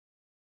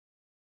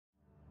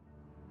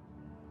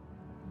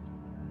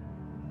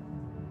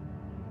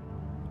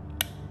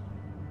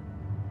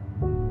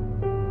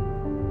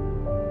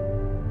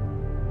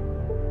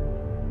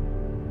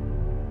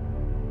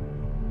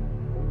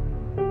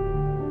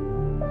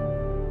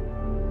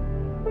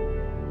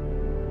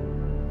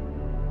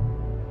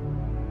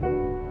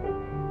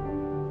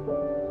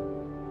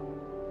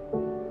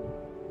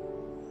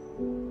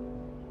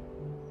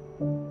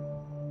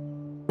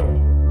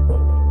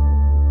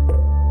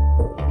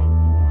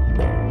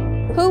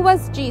Who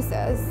was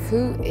Jesus?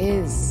 Who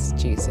is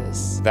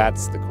Jesus?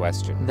 That's the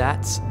question.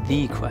 That's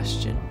the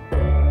question.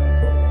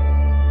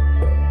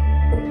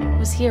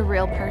 Was he a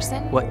real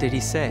person? What did he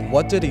say?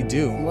 What did he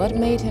do? What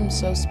made him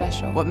so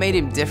special? What made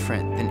him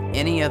different than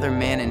any other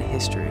man in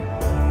history?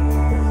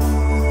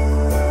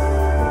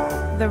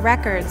 The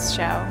records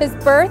show His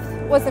birth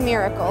was a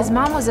miracle. His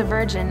mom was a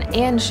virgin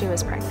and she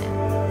was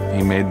pregnant.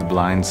 He made the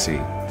blind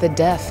see. The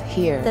deaf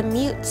hear. The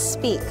mute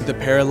speak. The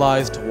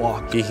paralyzed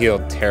walk. He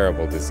healed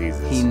terrible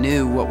diseases. He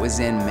knew what was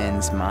in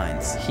men's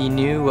minds. He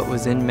knew what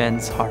was in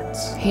men's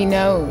hearts. He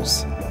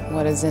knows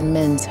what is in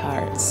men's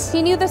hearts.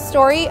 He knew the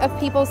story of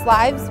people's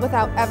lives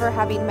without ever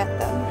having met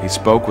them. He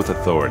spoke with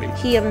authority.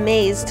 He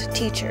amazed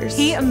teachers.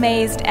 he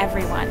amazed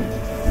everyone.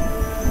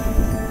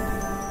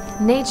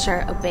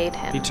 Nature obeyed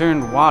him. He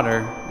turned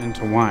water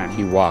into wine.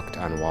 He walked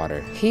on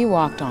water. He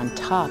walked on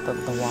top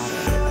of the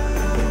water.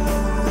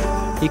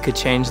 He could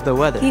change the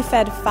weather. He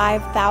fed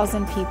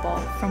 5,000 people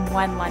from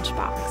one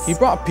lunchbox. He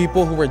brought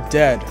people who were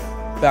dead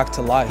back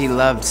to life. He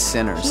loved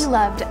sinners. He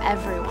loved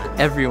everyone.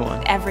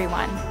 Everyone.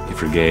 Everyone. He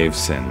forgave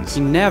sins.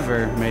 He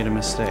never made a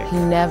mistake. He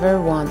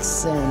never once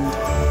sinned.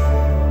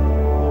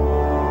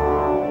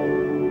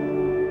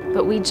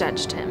 But we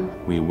judged him.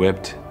 We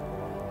whipped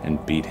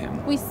and beat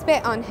him. We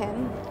spit on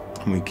him.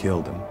 We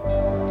killed him.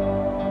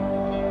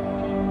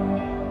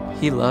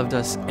 He loved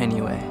us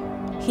anyway.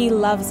 He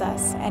loves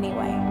us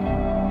anyway.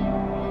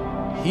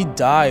 He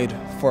died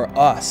for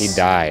us. He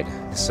died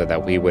so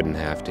that we wouldn't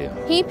have to.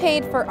 He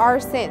paid for our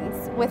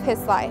sins with his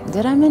life.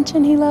 Did I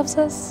mention he loves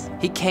us?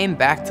 He came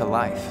back to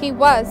life. He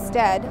was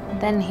dead.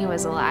 Then he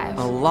was alive.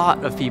 A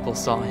lot of people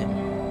saw him.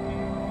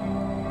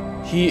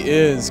 He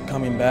is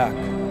coming back.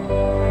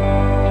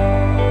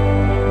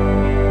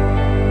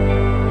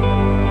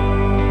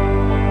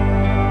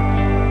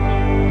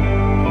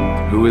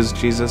 Who is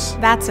Jesus?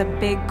 That's a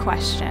big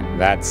question.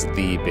 That's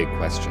the big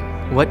question.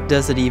 What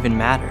does it even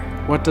matter?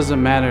 What does it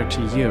matter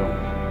to you?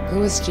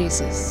 Who is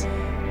Jesus?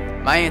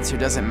 My answer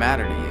doesn't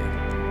matter to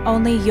you.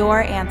 Only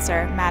your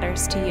answer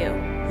matters to you.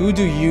 Who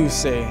do you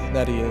say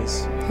that he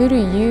is? Who do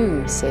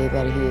you say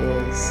that he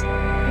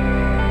is?